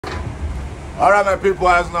Alright, my people,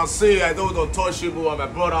 as now see, I don't untouchable and my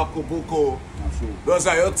brother Koboko. Because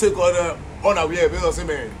I take on the unaware because say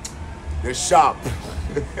man, they're sharp.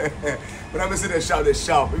 When I say they're sharp, they're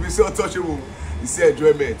sharp. If you say untouchable, you see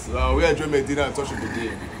enjoyment. We enjoyment dinner untouchable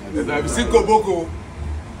day. Now if you see Koboko,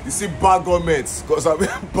 you see bad government. Because I mean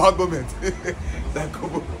bad government. That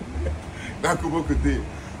Koboko day.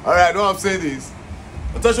 Alright, know what I'm saying is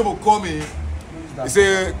untouchable call me. He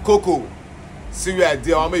say Coco, see where I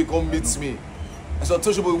did, I want you come meet me. I said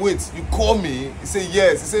untouchable, wait, you call me? He said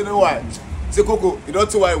yes. He said no why? He said Coco, you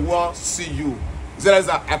don't know why I want to see you. He said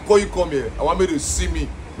I call you come here. I want me to see me,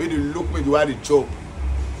 maybe look me the way they chop.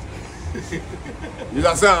 You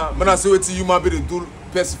understand? When I say what you might be to do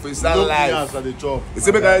person for his life. He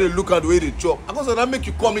said make I look at the way they chop. I go so that make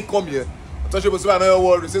you call me come here. Untouchable say I know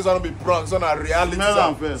worry, say so be prank, so na reality. When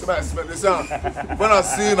I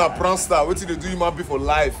see a prank star, what they do you might be for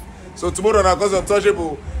life. So tomorrow na cause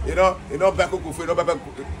untouchable, you know buy cocoa food,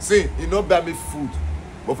 see, you know buy me food.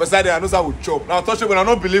 But for Saturday I know how we chop. Now untouchable I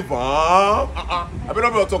don't believe I better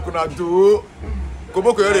not be talking to do.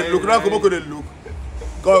 Koboko they look, now Koboko they look.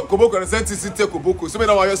 Koboko the same thing take Koboko. So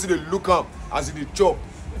now I just see the look up as in the chop.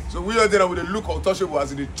 So we are there with the look untouchable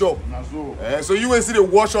as in the chop. So you will see the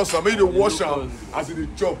wash us, maybe the wash am as in the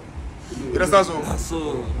chop. You understand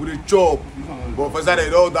so? With the chop. But for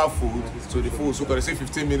Saturday all that food, so the food so can they say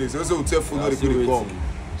 15 minutes. They also will tell food not the good come.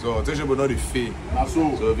 So untouchable not the fee.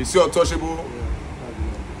 So if you see untouchable,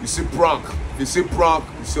 you see prank. If you see prank,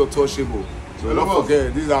 you see untouchable. So don't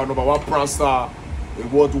forget, these are number one prank star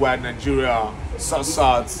in worldwide Nigeria,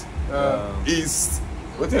 South, East.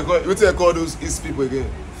 What do you call those East people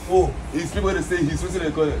again? Oh, East people they say East. What do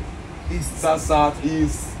they call it? East, South,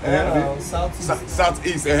 East,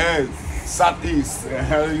 Southeast, Southeast. You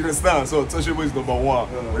understand? So untouchable is number one.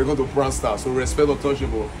 When you go to prank star, so respect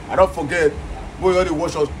untouchable. And don't forget, boy, you only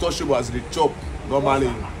watch untouchable as the chop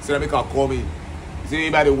normally. So they make her call me. See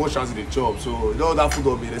anybody watch as the chop. So you know that food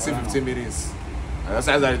on me. They say 15 minutes. And that's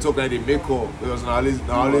why they talk like they make up because now always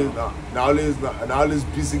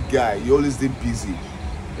busy guy. You always stay busy.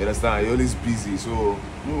 You understand? You always busy. So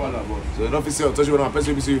you don't feel say untouchable when a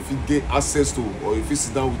person you fit get access to or if you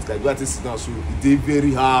sit down with like you have to sit down. So it is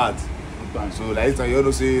very hard. So like you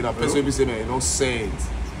know say a person be say man you don't send.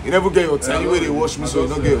 You never get your time. You way they watch me so you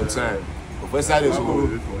don't get your time. But first side is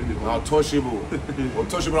untouchable.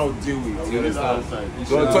 Untouchable I will deal with. You understand?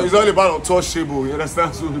 So it's all about untouchable. You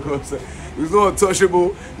understand? So because it's not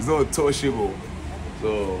untouchable, it's not untouchable.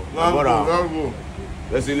 So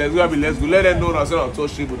let's go. Let them know that it's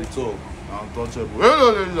untouchable the talk. Untouchable.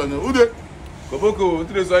 Who they? Koboko,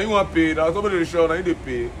 today so you want to pay. Now somebody show now you dey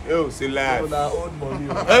pay. Oh, say life. Na old money.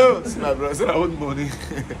 Oh, see my brother, say na old money.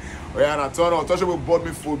 Oh yeah, na turn on. Untouchable bought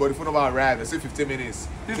me food, but the food never arrived. They say 15 minutes.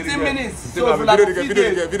 15 minutes. So video get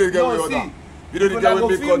we order. Video get we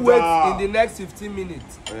make order. Wait in the next 15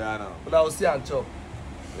 minutes. Oh yeah, now. But I will see and chop.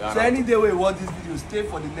 So any day we watch this video, stay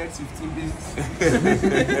for the next 15 minutes.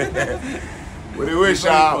 But the way,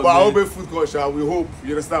 Sha, but I hope food come, Sha. We hope.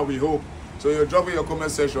 You understand? We hope. So you're dropping your comment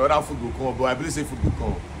section, other food will come, but I believe say food will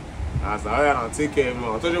come. As I take care,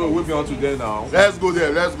 man. I told you we're whipping on today now. Let's go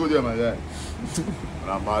there, my guy.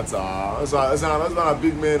 That's not a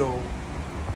big man, oh.